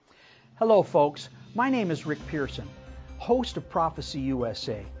Hello folks, my name is Rick Pearson, host of Prophecy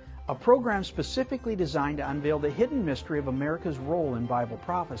USA, a program specifically designed to unveil the hidden mystery of America's role in Bible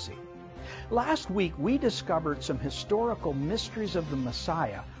prophecy. Last week we discovered some historical mysteries of the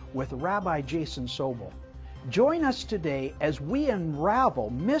Messiah with Rabbi Jason Sobel. Join us today as we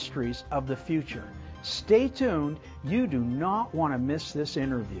unravel mysteries of the future. Stay tuned, you do not want to miss this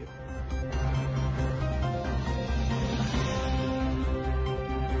interview.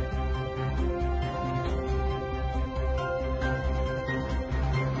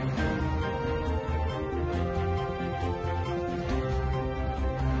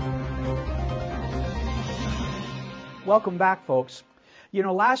 Welcome back, folks.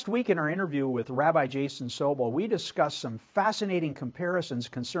 Last week in our interview with Rabbi Jason Sobel, we discussed some fascinating comparisons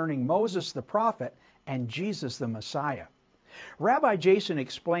concerning Moses the prophet and Jesus the Messiah. Rabbi Jason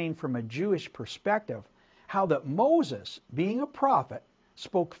explained from a Jewish perspective how that Moses, being a prophet,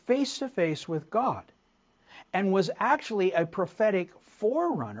 spoke face to face with God and was actually a prophetic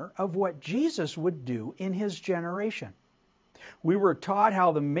forerunner of what Jesus would do in his generation. We were taught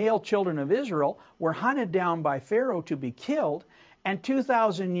how the male children of Israel were hunted down by Pharaoh to be killed, and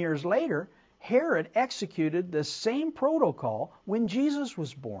 2,000 years later, Herod executed the same protocol when Jesus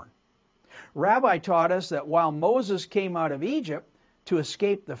was born. Rabbi taught us that while Moses came out of Egypt to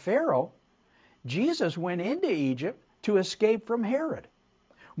escape the Pharaoh, Jesus went into Egypt to escape from Herod.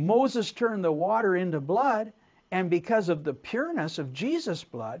 Moses turned the water into blood, and because of the pureness of Jesus'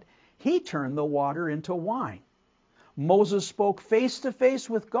 blood, he turned the water into wine. Moses spoke face to face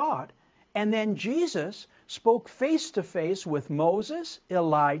with God, and then Jesus spoke face to face with Moses,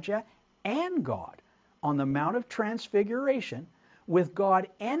 Elijah, and God on the Mount of Transfiguration, with God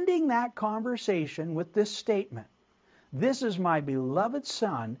ending that conversation with this statement: "This is my beloved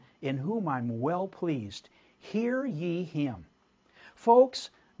Son, in whom I'm well pleased. Hear ye him." Folks,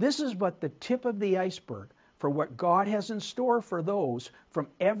 this is but the tip of the iceberg for what God has in store for those from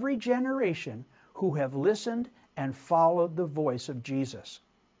every generation who have listened and followed the voice of Jesus.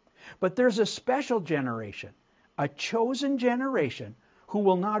 But there's a special generation, a chosen generation, who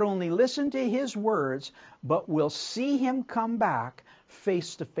will not only listen to his words, but will see him come back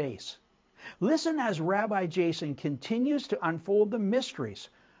face to face. Listen as Rabbi Jason continues to unfold the mysteries,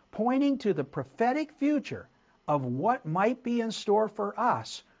 pointing to the prophetic future of what might be in store for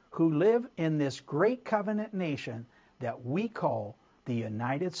us who live in this great covenant nation that we call the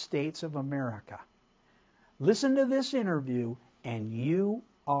United States of America. Listen to this interview and you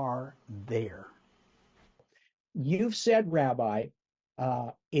are there. You've said, Rabbi,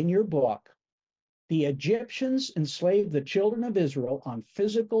 in your book, the Egyptians enslaved the children of Israel on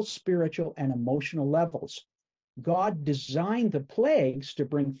physical, spiritual, and emotional levels. God designed the plagues to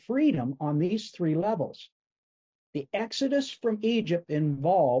bring freedom on these three levels. The exodus from Egypt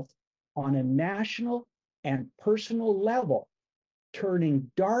involved on a national and personal level,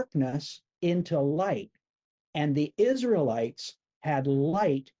 turning darkness into light. And the Israelites had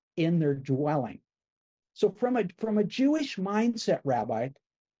light in their dwelling. So from a Jewish mindset, Rabbi,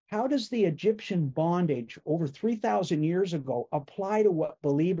 how does the Egyptian bondage over 3,000 years ago apply to what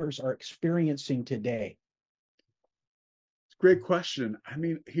believers are experiencing today? It's a great question.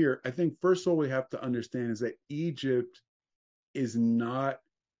 I think first of all, we have to understand is that Egypt is not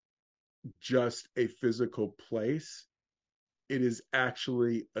just a physical place. It is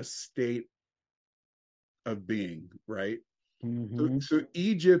actually a state of being, right? Mm-hmm. So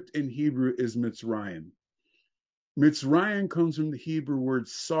Egypt in Hebrew is Mitzrayim. Mitzrayim comes from the Hebrew word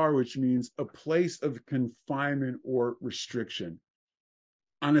sar, which means a place of confinement or restriction.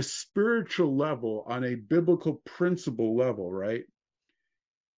 On a spiritual level, on a biblical principle level, right?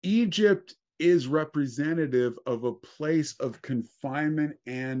 Egypt is representative of a place of confinement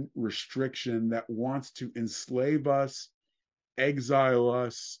and restriction that wants to enslave us, exile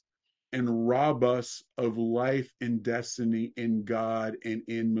us, and rob us of life and destiny in God and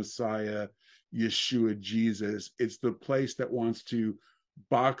in Messiah, Yeshua, Jesus. It's the place that wants to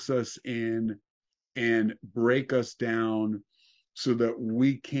box us in and break us down so that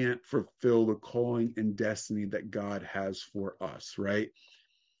we can't fulfill the calling and destiny that God has for us, right?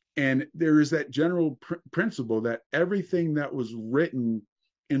 And there is that general principle that everything that was written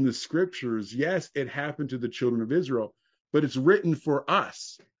in the scriptures, yes, it happened to the children of Israel, but it's written for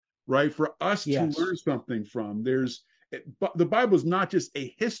us, right? For us to learn something from. The Bible is not just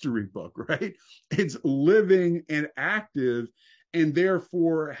a history book, right? It's living and active, and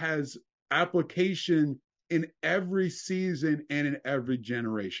therefore has application in every season and in every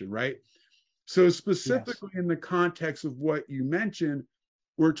generation, right? So specifically in the context of what you mentioned,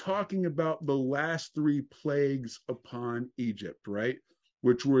 we're talking about the last three plagues upon Egypt, right?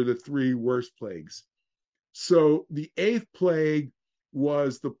 which were the three worst plagues. So the eighth plague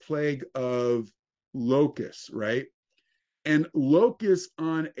was the plague of locusts, right? And locusts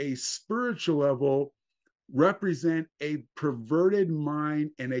on a spiritual level represent a perverted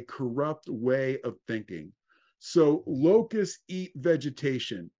mind and a corrupt way of thinking. So locusts eat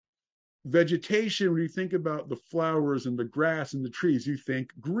vegetation. Vegetation, when you think about the flowers and the grass and the trees, you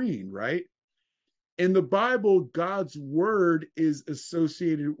think green, right? In the Bible, God's word is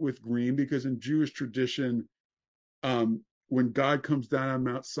associated with green because in Jewish tradition, when God comes down on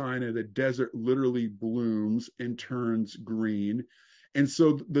Mount Sinai, the desert literally blooms and turns green. And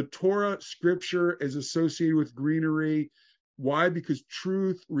so the Torah scripture is associated with greenery. Why? Because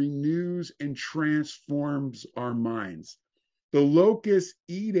truth renews and transforms our minds. The locust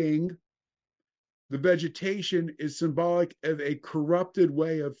eating the vegetation is symbolic of a corrupted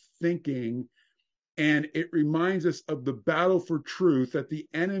way of thinking. And it reminds us of the battle for truth, that the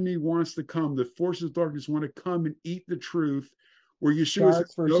enemy wants to come, the forces of darkness want to come and eat the truth, where Yeshua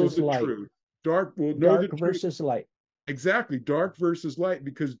says, know the light. truth. Dark will know the truth. Dark versus light. Exactly, dark versus light,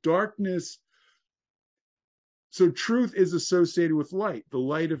 because darkness, so truth is associated with light, the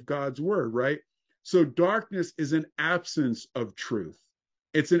light of God's word, right? So darkness is an absence of truth.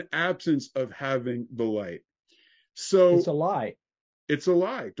 It's an absence of having the light. So it's a lie. It's a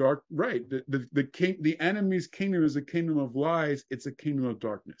lie. Dark, right? The enemy's kingdom is a kingdom of lies. It's a kingdom of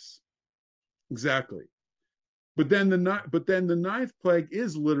darkness. Exactly. But then the ninth plague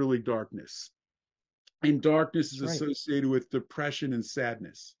is literally darkness, and darkness is associated with depression and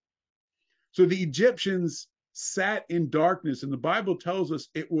sadness. So the Egyptians sat in darkness, and the Bible tells us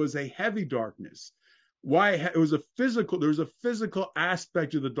it was a heavy darkness. Why? It was there was a physical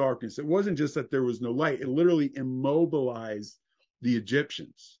aspect of the darkness. It wasn't just that there was no light. It literally immobilized the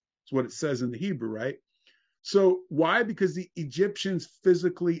Egyptians. That's what it says in the Hebrew, right? So why? Because the Egyptians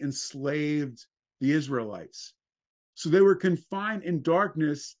physically enslaved the Israelites. So they were confined in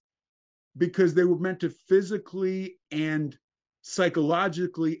darkness because they were meant to physically and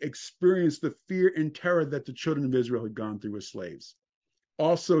psychologically experience the fear and terror that the children of Israel had gone through as slaves.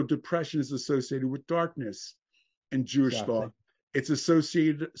 Also, depression is associated with darkness in Jewish thought. It's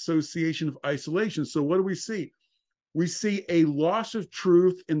association of isolation. So what do we see? We see a loss of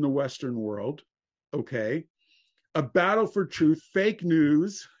truth in the Western world, okay? A battle for truth, fake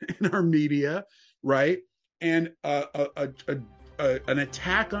news in our media, right? And an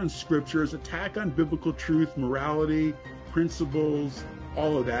attack on scriptures, attack on biblical truth, morality, principles,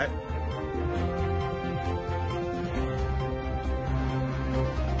 all of that.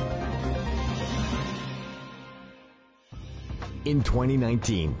 In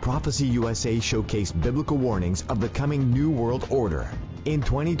 2019, Prophecy USA showcased biblical warnings of the coming New World Order. In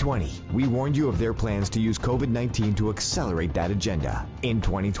 2020, we warned you of their plans to use COVID-19 to accelerate that agenda. In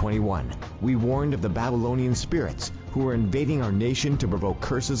 2021, we warned of the Babylonian spirits who are invading our nation to provoke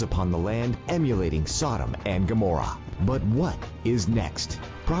curses upon the land, emulating Sodom and Gomorrah. But what is next?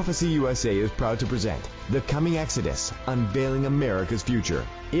 Prophecy USA is proud to present The Coming Exodus, Unveiling America's Future.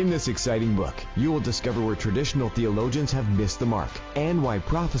 In this exciting book, you will discover where traditional theologians have missed the mark and why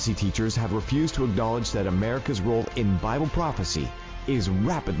prophecy teachers have refused to acknowledge that America's role in Bible prophecy is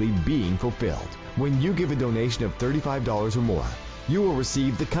rapidly being fulfilled. When you give a donation of $35 or more, you will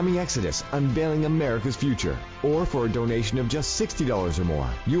receive The Coming Exodus, Unveiling America's Future. Or for a donation of just $60 or more,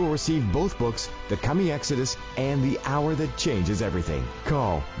 you will receive both books, The Coming Exodus and The Hour That Changes Everything.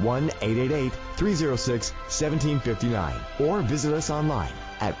 Call 1-888-306-1759 or visit us online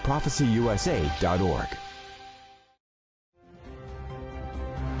at ProphecyUSA.org.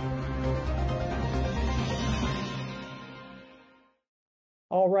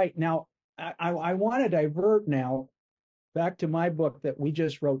 All right, now I want to divert now back to my book that we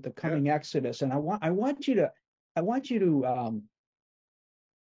just wrote, The Coming Exodus, and I want you to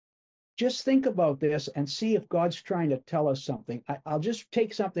just think about this and see if God's trying to tell us something. I'll just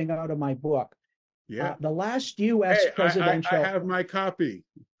take something out of my book. Yeah. The last U.S. presidential. I have my copy.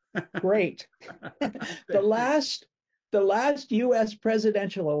 Great. The last U.S.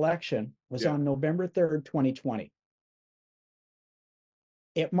 presidential election was on November 3rd, 2020.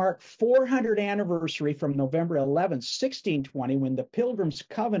 It marked 400th anniversary from November 11th, 1620, when the Pilgrims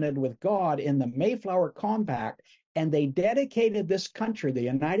covenanted with God in the Mayflower Compact, and they dedicated this country, the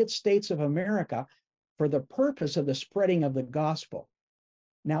United States of America, for the purpose of the spreading of the gospel.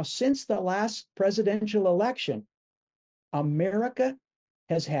 Now, since the last presidential election, America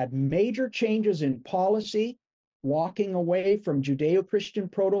has had major changes in policy, walking away from Judeo-Christian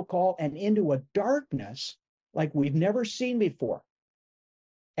protocol and into a darkness like we've never seen before.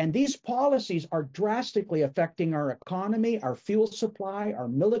 And these policies are drastically affecting our economy, our fuel supply, our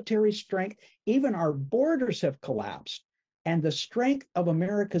military strength, even our borders have collapsed. And the strength of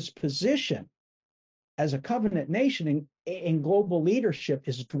America's position as a covenant nation in global leadership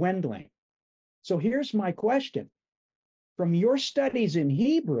is dwindling. So here's my question. From your studies in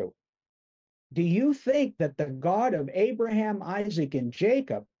Hebrew, do you think that the God of Abraham, Isaac, and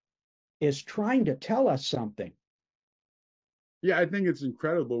Jacob is trying to tell us something? Yeah, I think it's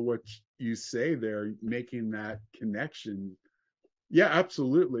incredible what you say there, making that connection. Yeah,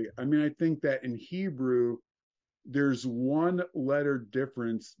 absolutely. I mean, I think that in Hebrew, there's one letter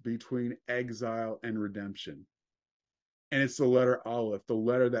difference between exile and redemption. And it's the letter Aleph, the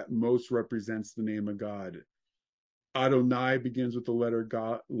letter that most represents the name of God. Adonai begins with the letter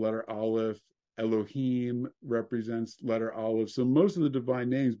God, letter Aleph. Elohim represents letter Aleph. So most of the divine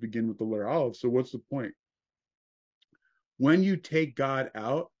names begin with the letter Aleph. So what's the point? When you take God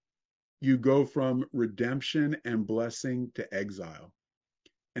out, you go from redemption and blessing to exile.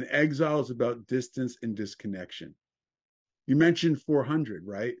 And exile is about distance and disconnection. You mentioned 400,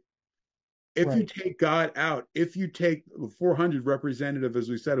 right? If you take God out, if you take the 400 representative, as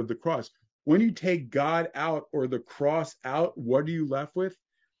we said, of the cross, when you take God out or the cross out, what are you left with?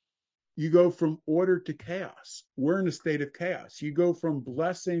 You go from order to chaos. We're in a state of chaos. You go from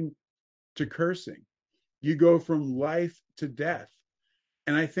blessing to cursing. You go from life to death.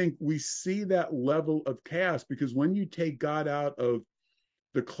 And I think we see that level of chaos because when you take God out of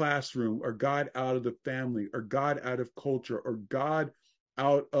the classroom or God out of the family or God out of culture or God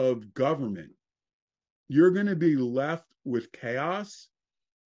out of government, you're going to be left with chaos.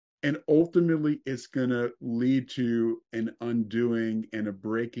 And ultimately, it's going to lead to an undoing and a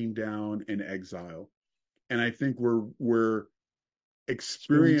breaking down and exile. And I think we're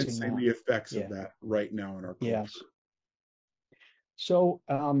experiencing the effects of that right now in our culture. Yes. So,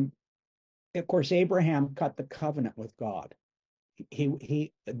 of course, Abraham cut the covenant with God.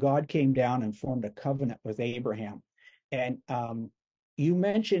 God came down and formed a covenant with Abraham. And you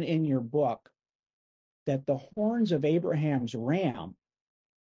mention in your book that the horns of Abraham's ram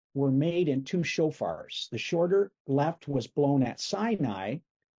were made in two shofars. The shorter left was blown at Sinai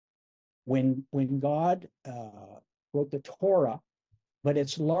when God wrote the Torah, but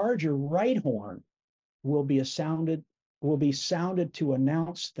its larger right horn will be sounded to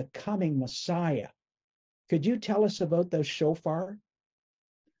announce the coming Messiah. Could you tell us about those shofar?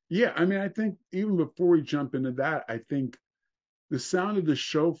 Yeah, I mean, I think even before we jump into that, I think the sound of the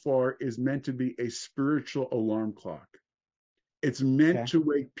shofar is meant to be a spiritual alarm clock. It's meant to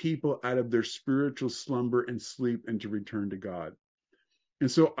wake people out of their spiritual slumber and sleep and to return to God.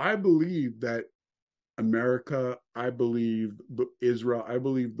 And so I believe that America, I believe Israel, I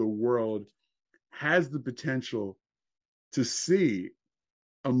believe the world has the potential to see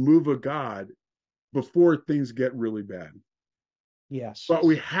a move of God before things get really bad. Yes. But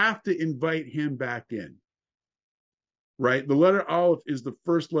we have to invite him back in. Right? The letter Aleph is the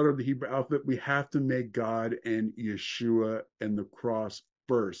first letter of the Hebrew alphabet. We have to make God and Yeshua and the cross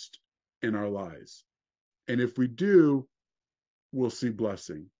first in our lives. And if we do, we'll see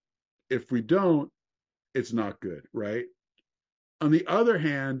blessing. If we don't, it's not good, right? On the other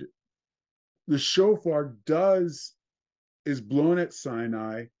hand, the shofar is blown at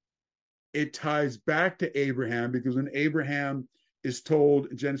Sinai. It ties back to Abraham because when Abraham is told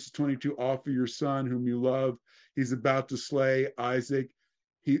in Genesis 22, offer your son whom you love, he's about to slay Isaac.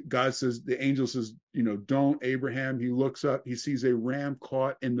 God says, the angel says, don't, Abraham. He looks up, he sees a ram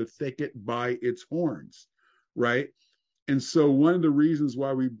caught in the thicket by its horns, right? And so one of the reasons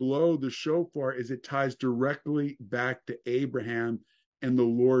why we blow the shofar is it ties directly back to Abraham and the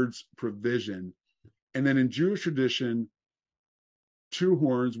Lord's provision. And then in Jewish tradition, two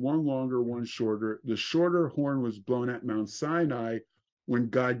horns, one longer, one shorter. The shorter horn was blown at Mount Sinai when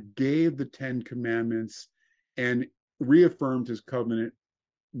God gave the 10 Commandments and reaffirmed his covenant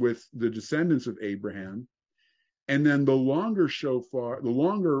with the descendants of Abraham. And then the longer shofar, the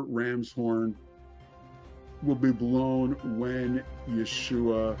longer ram's horn will be blown when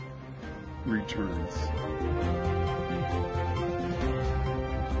Yeshua returns.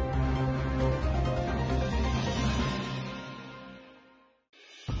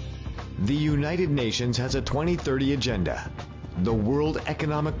 The United Nations has a 2030 agenda. The World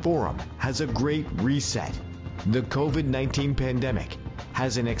Economic Forum has a great reset. The COVID-19 pandemic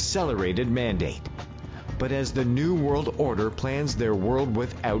has an accelerated mandate. But as the New World Order plans their world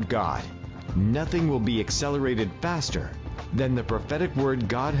without God, nothing will be accelerated faster than the prophetic word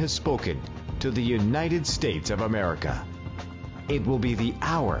God has spoken to the United States of America. It will be the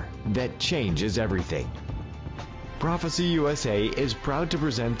hour that changes everything. Prophecy USA is proud to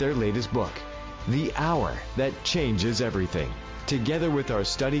present their latest book, The Hour That Changes Everything, together with our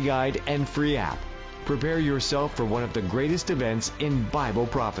study guide and free app. Prepare yourself for one of the greatest events in Bible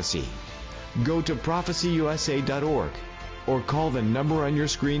prophecy. Go to ProphecyUSA.org or call the number on your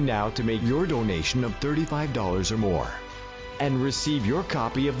screen now to make your donation of $35 or more and receive your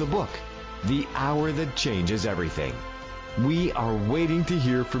copy of the book, The Hour That Changes Everything. We are waiting to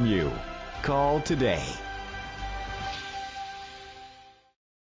hear from you. Call today.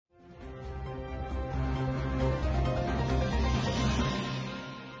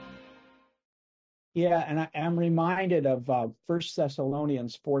 Yeah, and I'm reminded of 1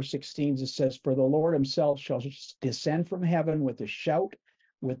 Thessalonians 4:16. It says, "For the Lord himself shall descend from heaven with a shout,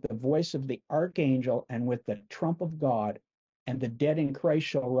 with the voice of the archangel, and with the trump of God, and the dead in Christ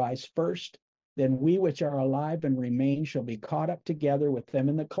shall rise first. Then we which are alive and remain shall be caught up together with them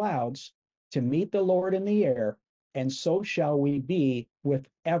in the clouds to meet the Lord in the air, and so shall we be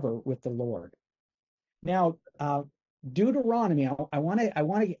ever with the Lord." Now, Deuteronomy, I want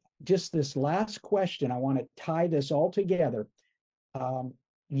to just this last question, I want to tie this all together.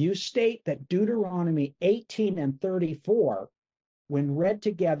 You state that Deuteronomy 18 and 34, when read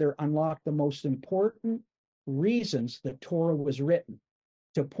together, unlock the most important reasons the Torah was written,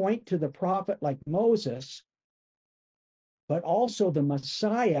 to point to the prophet like Moses, but also the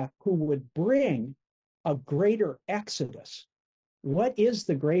Messiah who would bring a greater exodus. What is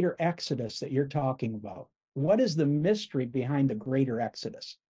the greater exodus that you're talking about? What is the mystery behind the greater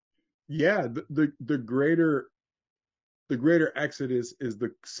exodus? Yeah, the greater exodus is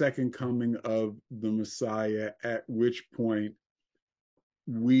the second coming of the Messiah, at which point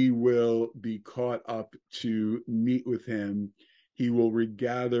we will be caught up to meet with him. He will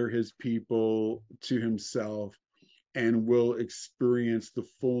regather his people to himself and will experience the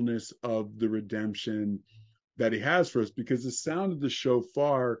fullness of the redemption that he has for us, because the sound of the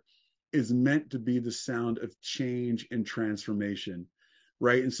shofar is meant to be the sound of change and transformation,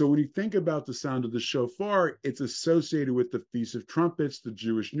 right? And so when you think about the sound of the shofar, it's associated with the Feast of Trumpets, the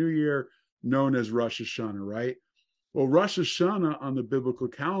Jewish New Year, known as Rosh Hashanah, right? Well, Rosh Hashanah on the biblical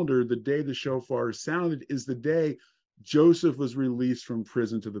calendar, the day the shofar is sounded, is the day Joseph was released from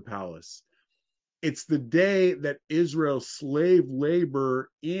prison to the palace. It's the day that Israel's slave labor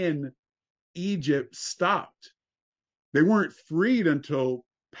in Egypt stopped. They weren't freed until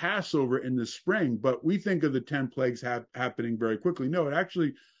Passover in the spring, but we think of the 10 plagues happening very quickly. No, it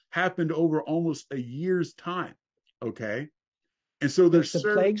actually happened over almost a year's time. Okay. And so there's the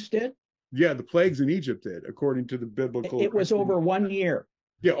plagues did? Yeah, the plagues in Egypt did, according to the biblical. It was over 1 year.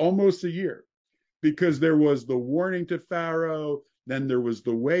 Yeah, almost a year, because there was the warning to Pharaoh, then there was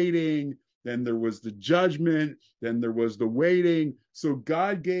the waiting, then there was the judgment, then there was the waiting. So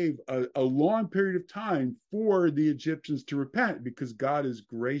God gave a long period of time for the Egyptians to repent, because God is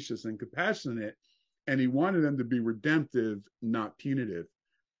gracious and compassionate, and he wanted them to be redemptive, not punitive.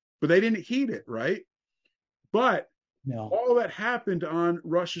 But they didn't heed it, right? But No. All that happened on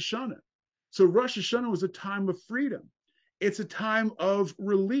Rosh Hashanah. So Rosh Hashanah was a time of freedom. It's a time of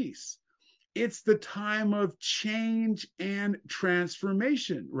release. It's the time of change and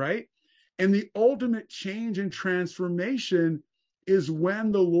transformation, right? And the ultimate change and transformation is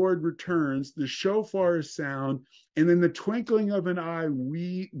when the Lord returns, the shofar is sound, and in the twinkling of an eye,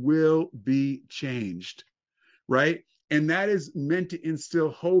 we will be changed, right? And that is meant to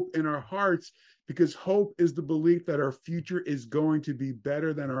instill hope in our hearts, because hope is the belief that our future is going to be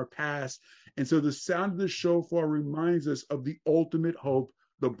better than our past. And so the sound of the shofar reminds us of the ultimate hope,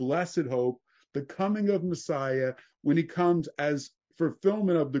 the blessed hope, the coming of Messiah, when he comes as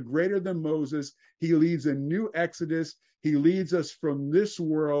fulfillment of the greater than Moses. He leads a new exodus. He leads us from this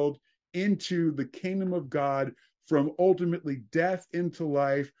world into the kingdom of God, from ultimately death into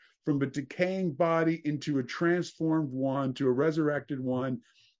life, from a decaying body into a transformed one, to a resurrected one,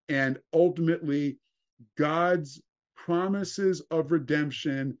 and ultimately God's promises of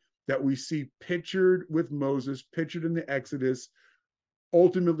redemption that we see pictured with Moses, pictured in the Exodus,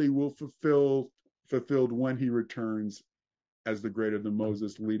 ultimately will fulfilled when he returns as the greater than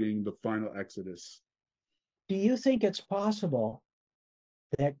Moses, leading the final Exodus. Do you think it's possible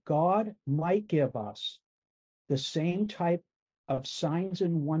that God might give us the same type of signs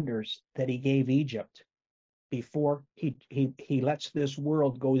and wonders that he gave Egypt before he lets this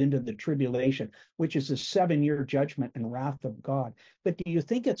world go into the tribulation, which is a 7-year judgment and wrath of God? But do you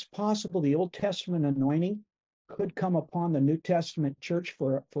think it's possible the Old Testament anointing could come upon the New Testament church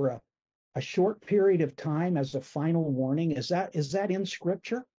for a short period of time as a final warning? Is that in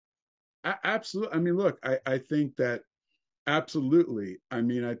Scripture? Absolutely. I mean, look, I think that Absolutely. I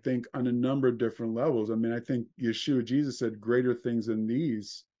mean, I think on a number of different levels. I mean, I think Yeshua, Jesus said, greater things than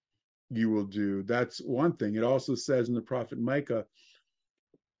these you will do. That's one thing. It also says in the prophet Micah,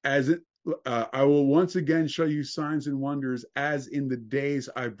 as it, I will once again show you signs and wonders as in the days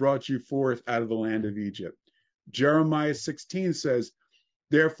I brought you forth out of the land of Egypt. Jeremiah 16 says,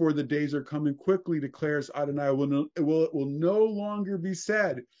 therefore the days are coming quickly, declares Adonai. It will no longer be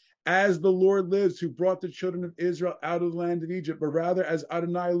said, as the Lord lives, who brought the children of Israel out of the land of Egypt, but rather as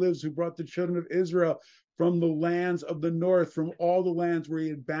Adonai lives, who brought the children of Israel from the lands of the north, from all the lands where he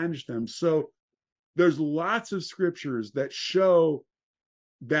had banished them. So there's lots of scriptures that show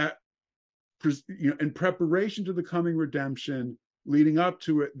that, in preparation to the coming redemption, leading up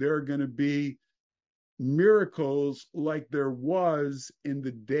to it, there are going to be miracles like there was in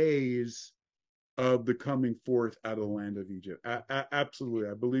the days of the coming forth out of the land of Egypt. Absolutely.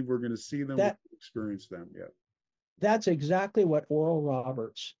 I believe we're going to see them, experience them. Yeah. That's exactly what Oral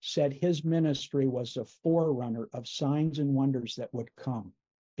Roberts said. His ministry was a forerunner of signs and wonders that would come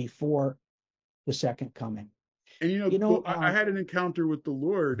before the second coming. And I had an encounter with the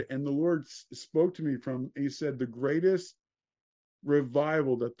Lord, and the Lord spoke to me he said, the greatest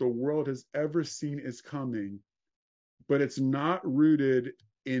revival that the world has ever seen is coming, but it's not rooted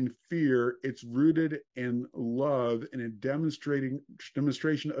in fear. It's rooted in love and a demonstration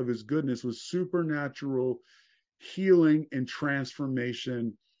of his goodness with supernatural healing and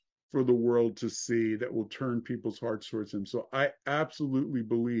transformation for the world to see that will turn people's hearts towards him. So I absolutely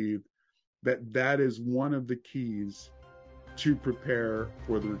believe that that is one of the keys to prepare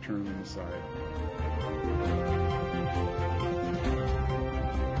for the return of the Messiah.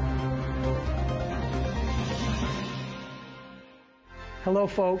 Hello,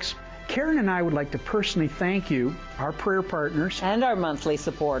 folks. Karen and I would like to personally thank you, our prayer partners, and our monthly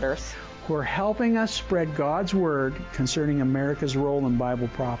supporters, who are helping us spread God's Word concerning America's role in Bible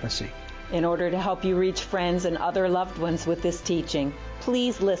prophecy. In order to help you reach friends and other loved ones with this teaching,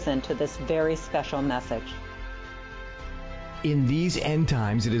 please listen to this very special message. In these end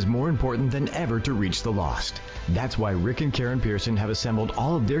times, it is more important than ever to reach the lost. That's why Rick and Karen Pearson have assembled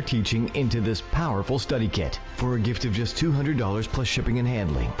all of their teaching into this powerful study kit. For a gift of just $200 plus shipping and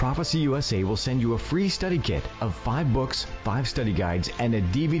handling, Prophecy USA will send you a free study kit of 5 books, 5 study guides, and a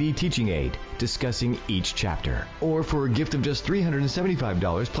DVD teaching aid discussing each chapter. Or for a gift of just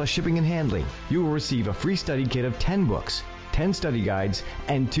 $375 plus shipping and handling, you will receive a free study kit of 10 books, 10 study guides,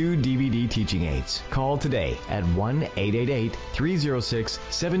 and 2 DVD teaching aids. Call today at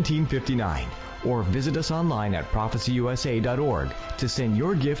 1-888-306-1759 or visit us online at ProphecyUSA.org to send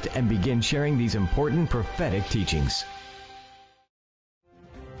your gift and begin sharing these important prophetic teachings.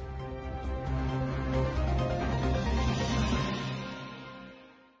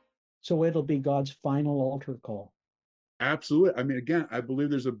 So it'll be God's final altar call. Absolutely. I mean, again, I believe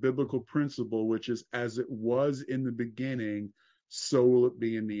there's a biblical principle, which is as it was in the beginning, so will it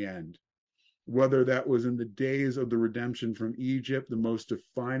be in the end. Whether that was in the days of the redemption from Egypt, the most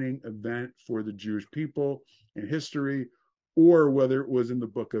defining event for the Jewish people in history, or whether it was in the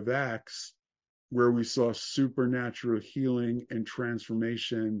book of Acts, where we saw supernatural healing and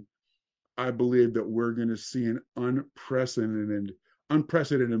transformation, I believe that we're going to see an unprecedented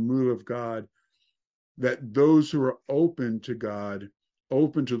move of God, that those who are open to God,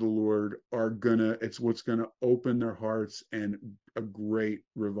 open to the Lord, it's what's going to open their hearts, and a great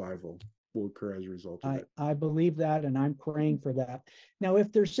revival will occur as a result of it. I believe that, and I'm praying for that. Now,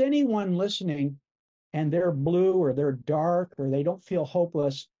 if there's anyone listening and they're blue or they're dark or they don't feel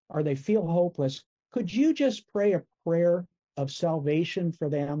hopeless or they feel hopeless, could you just pray a prayer of salvation for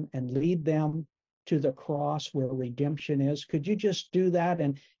them and lead them to the cross where redemption is? Could you just do that?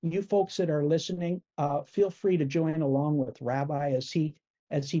 And you folks that are listening, feel free to join along with Rabbi as he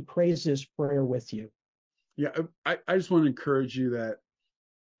prays this prayer with you. Yeah, I just want to encourage you that,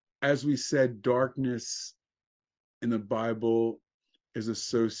 as we said, darkness in the Bible is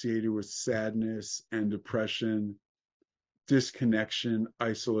associated with sadness and depression, disconnection,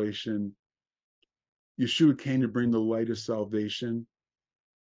 isolation. Yeshua came to bring the light of salvation.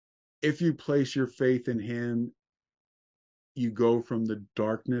 If you place your faith in him, you go from the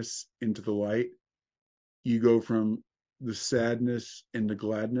darkness into the light. You go from the sadness into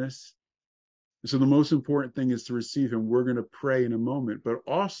gladness. So the most important thing is to receive him. We're going to pray in a moment, but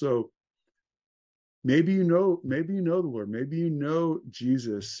also maybe you know the Lord, maybe you know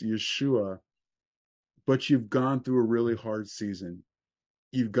Jesus, Yeshua, but you've gone through a really hard season.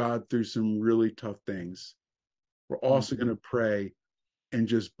 You've gone through some really tough things. We're also going to pray and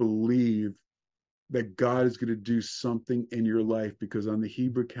just believe that God is going to do something in your life, because on the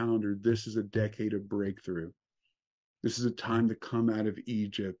Hebrew calendar, this is a decade of breakthrough. This is a time to come out of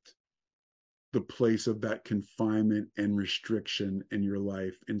Egypt, the place of that confinement and restriction in your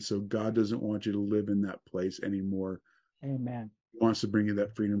life. And so God doesn't want you to live in that place anymore. Amen. He wants to bring you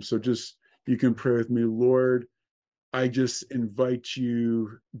that freedom. So just, you can pray with me. Lord, I just invite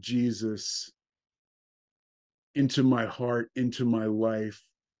you, Jesus, into my heart, into my life.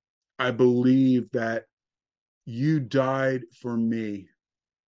 I believe that you died for me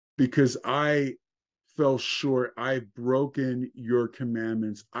because I fell short. I've broken your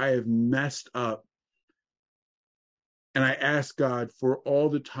commandments. I have messed up. And I ask God for all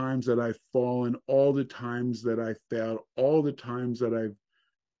the times that I've fallen, all the times that I failed, all the times that I've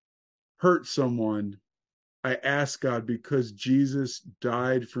hurt someone. I ask God, because Jesus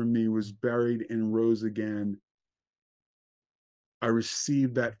died for me, was buried, and rose again, I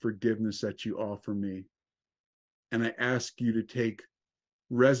receive that forgiveness that you offer me. And I ask you to take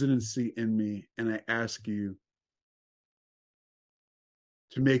residency in me, and I ask you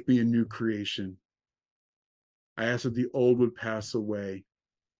to make me a new creation. I ask that the old would pass away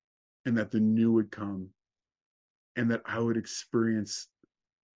and that the new would come, and that I would experience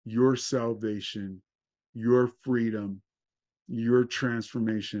your salvation, your freedom, your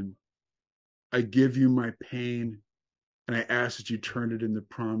transformation. I give you my pain, and I ask that you turn it into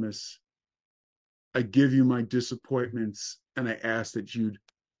promise. I give you my disappointments, and I ask that you'd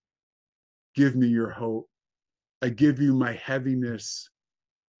give me your hope. I give you my heaviness,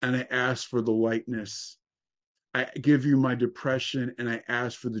 and I ask for the lightness. I give you my depression, and I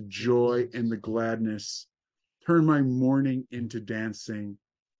ask for the joy and the gladness. Turn my mourning into dancing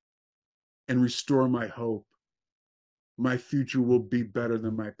and restore my hope. My future will be better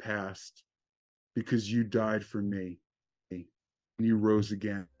than my past because you died for me and you rose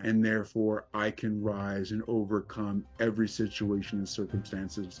again. And therefore, I can rise and overcome every situation and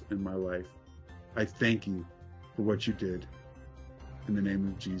circumstances in my life. I thank you for what you did. In the name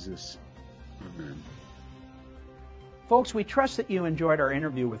of Jesus, amen. Folks, we trust that you enjoyed our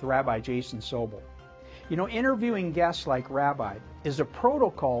interview with Rabbi Jason Sobel. You know, interviewing guests like Rabbi is a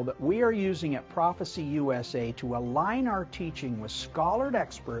protocol that we are using at Prophecy USA to align our teaching with scholared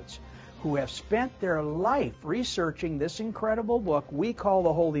experts who have spent their life researching this incredible book we call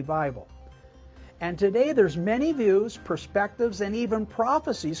the Holy Bible. And today there's many views, perspectives, and even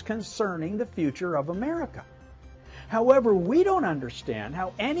prophecies concerning the future of America. However, we don't understand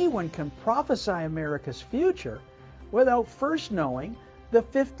how anyone can prophesy America's future without first knowing the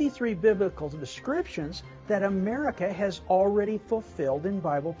 53 biblical descriptions that America has already fulfilled in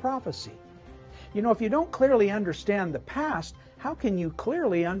Bible prophecy. You know, if you don't clearly understand the past, how can you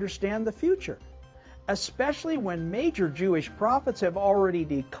clearly understand the future? Especially when major Jewish prophets have already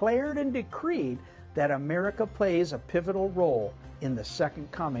declared and decreed that America plays a pivotal role in the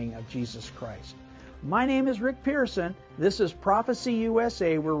second coming of Jesus Christ. My name is Rick Pearson. This is Prophecy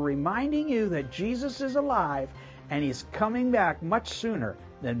USA. We're reminding you that Jesus is alive and He's coming back much sooner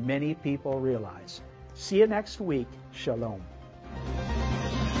than many people realize. See you next week. Shalom.